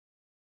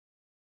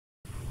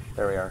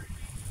There we are.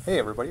 Hey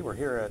everybody, we're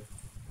here at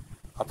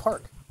a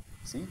park.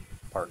 See?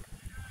 Park.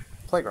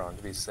 Playground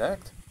to be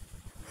exact.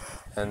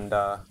 And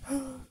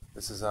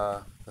this is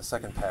the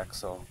second pack,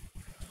 so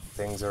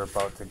things are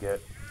about to get...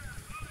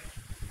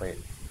 Wait,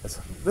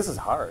 this is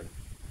hard.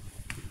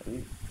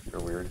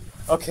 You're weird.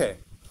 Okay.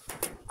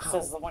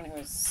 Says the one who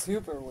is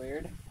super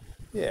weird.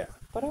 Yeah.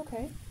 But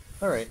okay.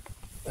 Alright.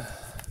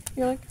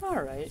 You're like,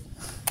 alright.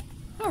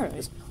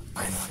 Alright.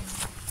 Finally.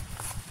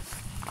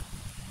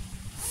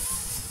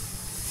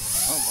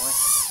 Oh boy.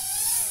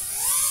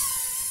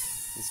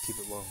 Just keep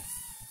it low.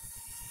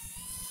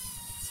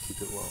 Just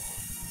keep it low.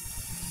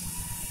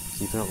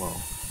 Keeping it low.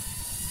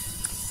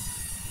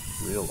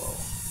 Real low.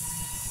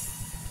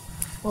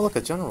 Oh, look,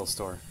 a general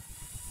store.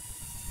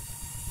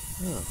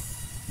 Oh,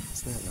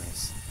 isn't that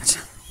nice?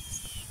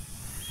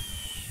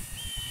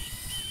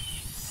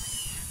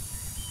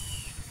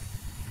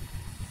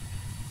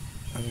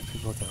 Are there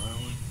people at the other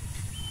one?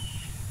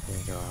 I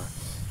think,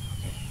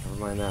 okay, never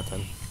mind that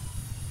then.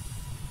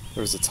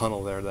 There was a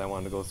tunnel there that I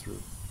wanted to go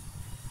through.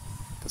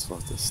 Guess we'll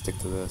have to stick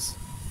to this.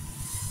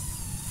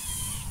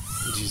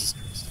 Jesus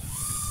Christ.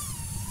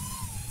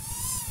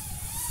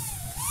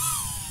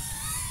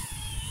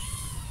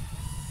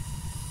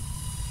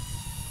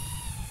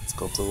 Let's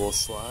go up the little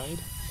slide.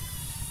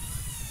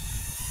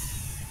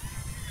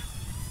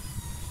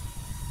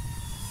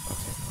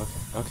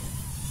 Okay.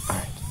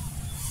 Alright.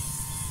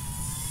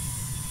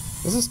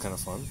 This is kind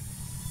of fun.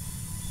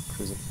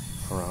 Cruising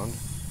around.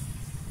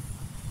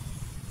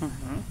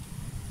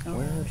 Oh,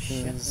 Where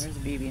shit, is... there's a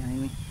bee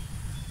behind me.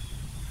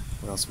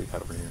 What else we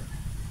got over here?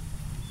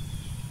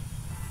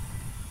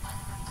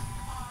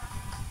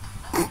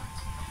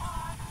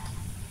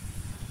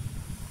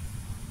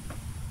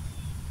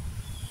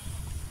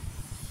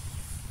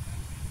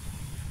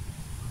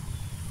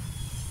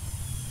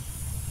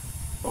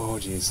 Oh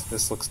geez,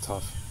 this looks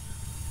tough.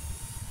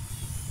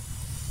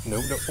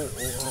 Nope.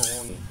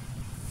 Oh.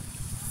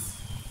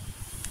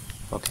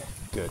 Okay,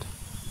 good.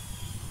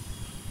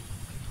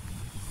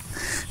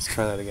 Let's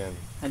try that again.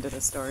 I did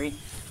a story.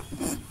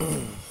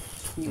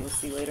 You will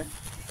see later.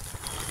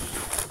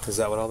 Is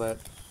that what all that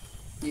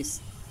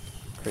Yes.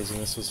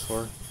 craziness was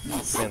for?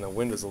 Yes. Man, the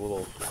wind is a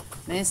little...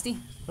 Nasty?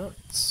 Not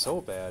so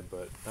bad,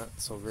 but not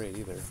so great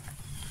either.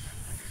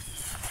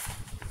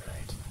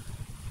 Alright.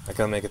 I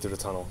gotta make it through the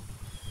tunnel.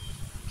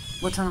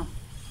 What tunnel?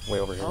 Way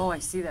over here. Oh, I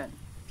see that.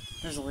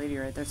 There's a lady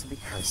right there, so be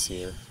careful. I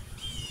see her.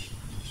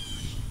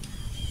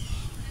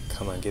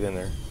 Come on, get in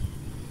there.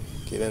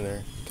 Get in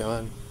there. Come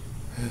on.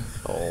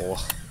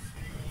 Oh.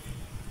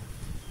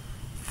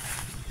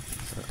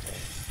 Okay.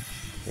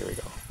 Here we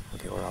go.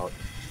 Okay, we're out.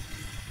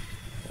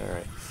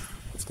 Alright.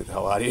 Let's get the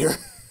hell out of here.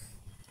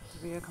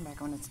 We gotta come back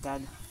when it's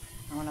dead.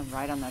 I want to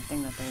ride on that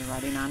thing that they're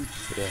riding on.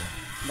 Yeah.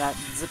 That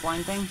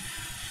zipline thing.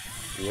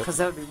 Yep. Because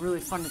that would be really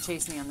fun to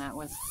chase me on that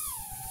with.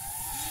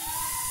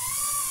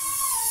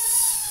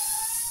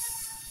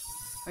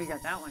 Oh, you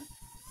got that one.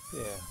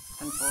 Yeah.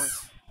 10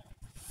 floors.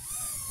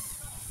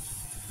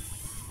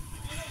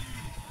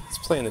 Let's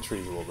play in the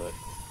trees a little bit.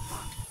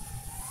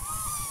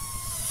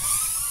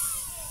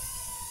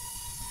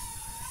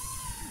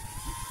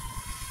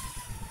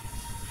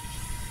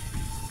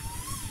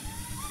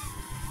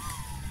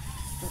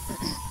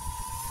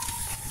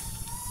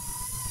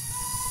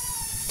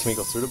 Can we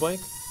go through the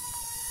bike?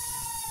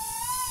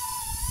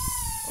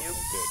 Yep.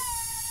 Okay, good.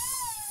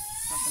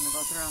 Nothing to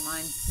go through on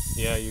mine.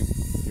 Yeah,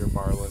 you're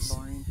barless.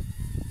 Boring.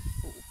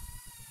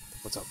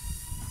 What's up?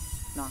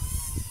 No.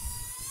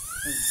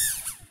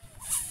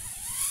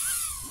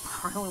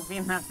 Harlow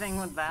being that thing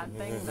with that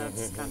thing,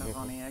 that's kind of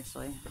funny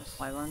actually.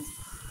 Flylens.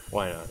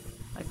 Why not?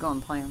 I'd go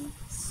and play on the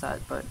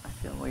set, but I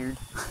feel weird.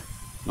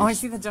 Oh, I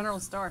see the general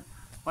store.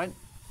 What?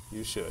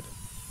 You should.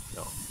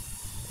 No.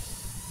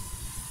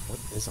 What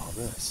is all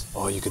this?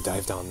 Oh, you could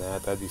dive down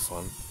that. That'd be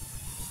fun.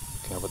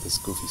 Okay, how about this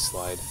goofy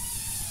slide?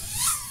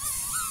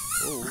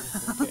 Oh,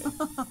 okay.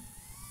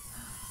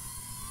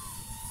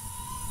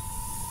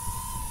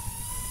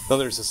 No,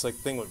 there's this like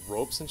thing with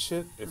ropes and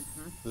shit. If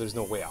there's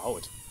no way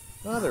out.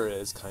 No, there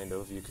is, kind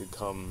of. You could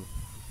come...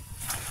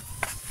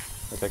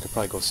 Like, I could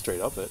probably go straight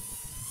up it.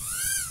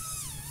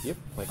 Yep,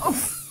 like Oh!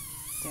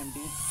 Damn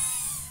bee.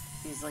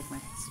 Bees like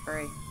my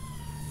spray.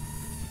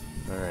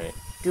 Alright.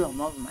 Dude, I'm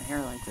loving my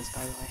hair like this,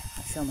 by the way.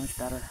 I feel much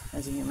better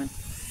as a human.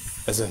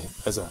 As a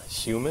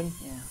human?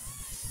 Yeah.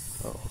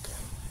 Oh, okay.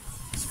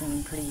 It's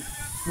feeling pretty...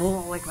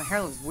 Well, like, my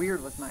hair looks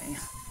weird with my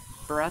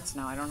barrettes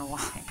now. I don't know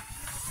why.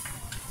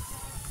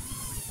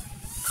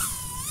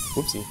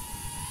 Whoopsie.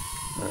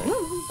 Alright,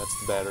 that's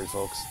the battery,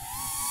 folks.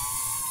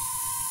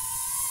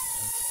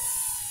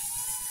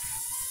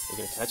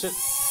 Okay. You gonna catch it?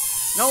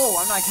 No,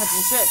 I'm not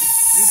catching shit.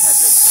 You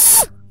catch it.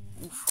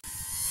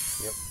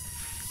 Yep.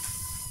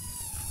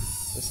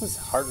 This is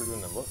harder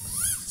than it looks.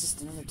 It's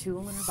just another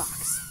tool in our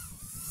box.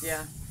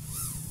 Yeah.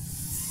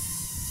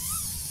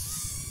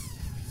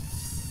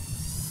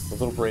 A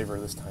little braver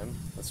this time.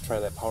 Let's try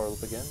that power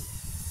loop again.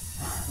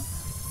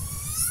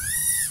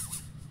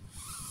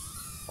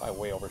 I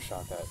way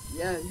overshot that.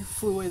 Yeah, you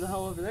flew way the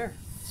hell over there.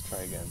 Let's try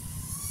again.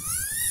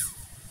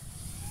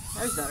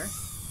 That was better.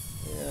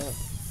 Yeah.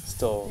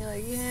 Still, You're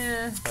like,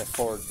 yeah. my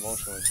forward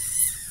motion was...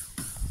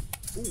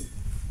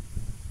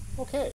 Ooh. Okay.